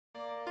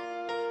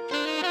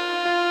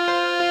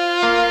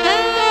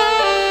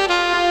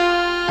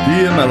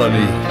Dear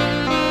Melonie,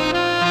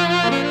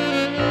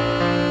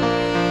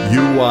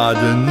 you are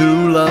the new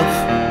love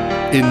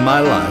in my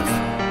life.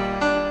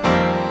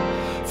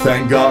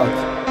 Thank God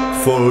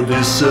for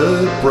this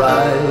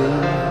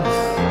surprise,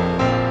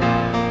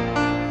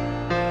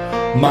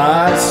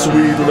 my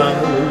sweet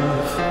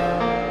love.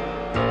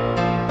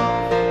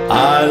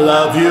 I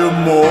love you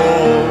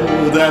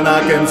more than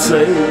I can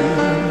say,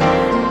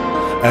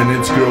 and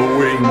it's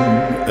growing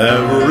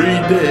every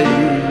day.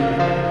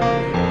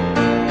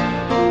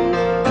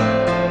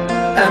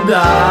 And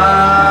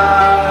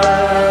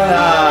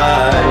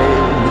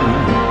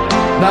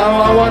now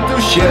I want to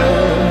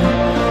share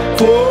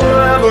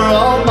forever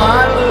all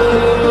my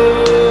love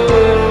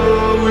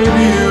with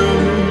you,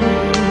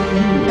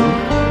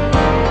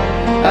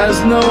 as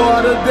no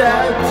other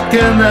that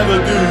can ever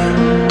do.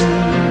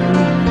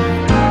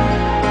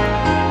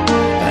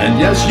 And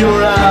yes, your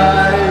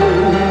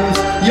eyes,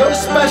 your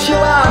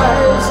special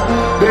eyes,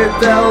 they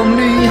tell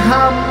me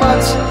how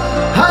much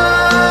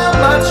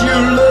you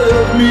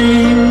love me.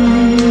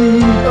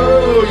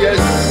 Oh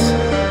yes,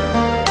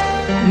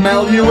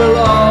 Mel, you will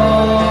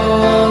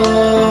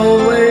always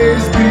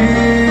be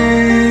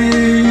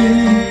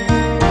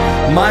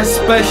my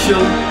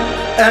special,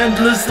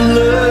 endless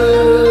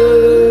love.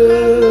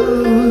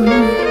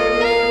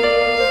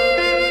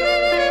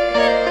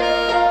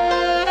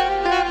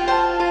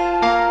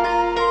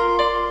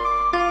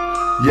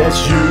 Yes,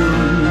 you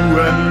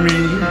and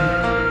me,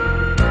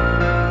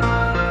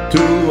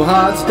 two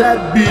hearts that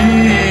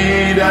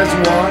beat as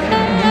one.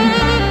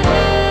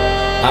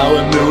 Our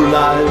new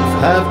life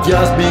have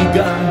just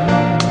begun.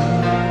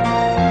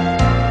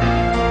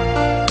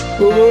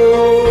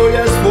 Oh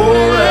yes,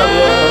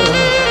 forever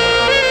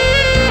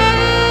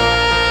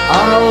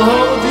I'll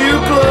hold you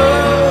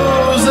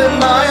close in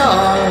my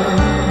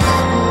arms.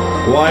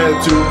 Why it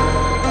took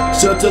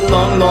such a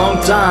long, long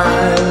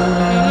time.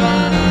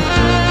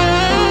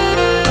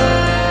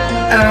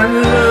 And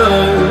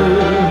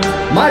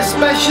love, my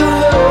special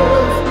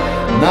love,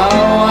 now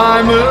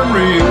I'm a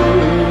real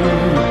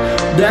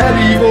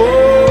daddy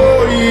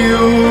for you.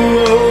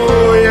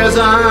 Oh yes,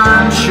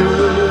 I'm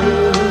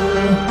sure,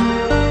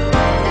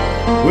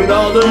 with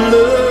all the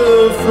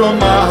love from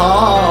my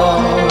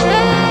heart.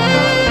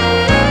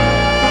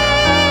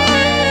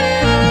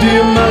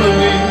 Dear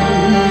Melonie,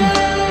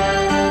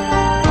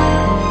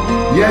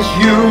 yes,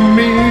 you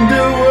mean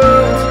the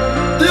world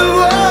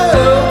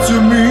to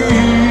me.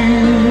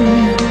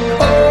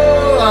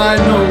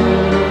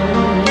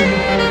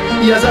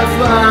 Yes, I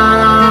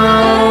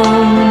found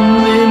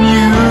in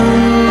you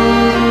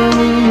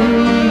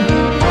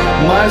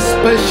my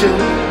special,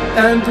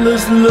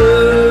 endless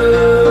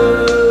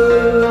love.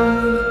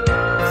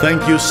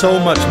 Thank you so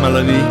much,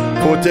 Melonie,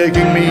 for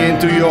taking me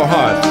into your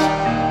heart,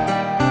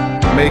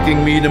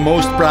 making me the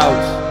most proud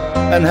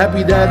and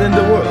happy dad in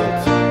the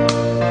world.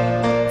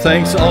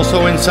 Thanks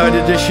also Inside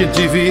Edition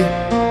TV,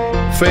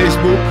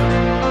 Facebook,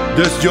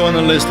 Dutch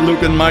journalist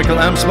Luke and Michael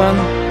Amsman,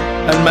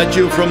 and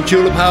Matthew from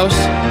Tulip House,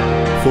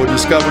 for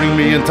discovering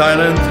me in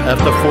Thailand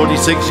after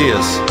 46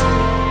 years.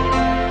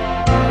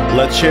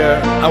 Let's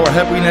share our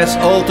happiness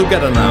all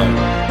together now.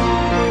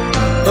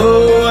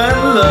 Oh,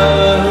 and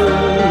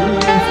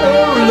love,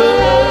 oh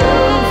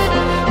love,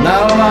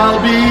 now I'll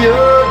be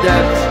your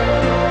dad,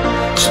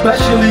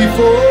 especially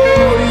for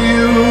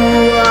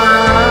you,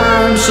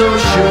 I'm so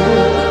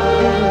sure.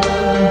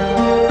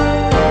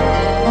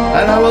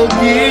 And I will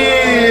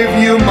give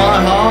you my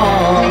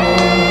heart.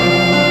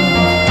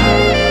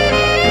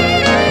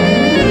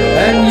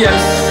 And yes,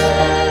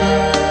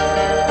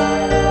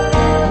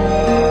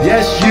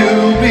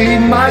 you'll be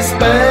my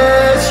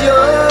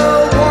special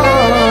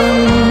one.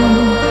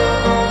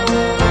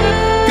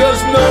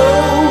 'Cause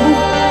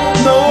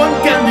no one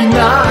can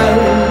deny,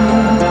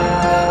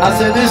 I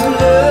said this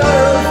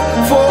love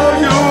for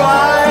you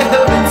I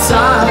have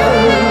inside.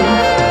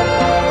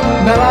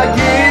 Now I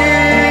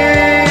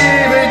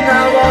give it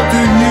now all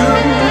to you.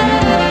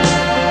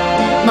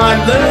 My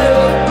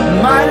love,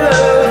 my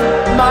love,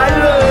 my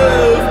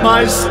love,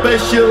 my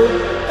special,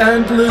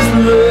 endless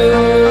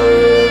love.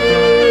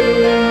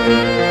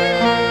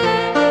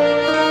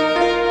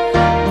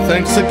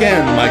 Thanks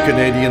again, my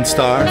Canadian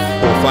star,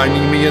 for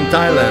finding me in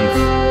Thailand.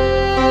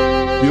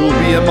 You'll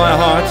be in my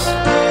heart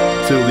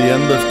till the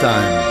end of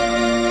time.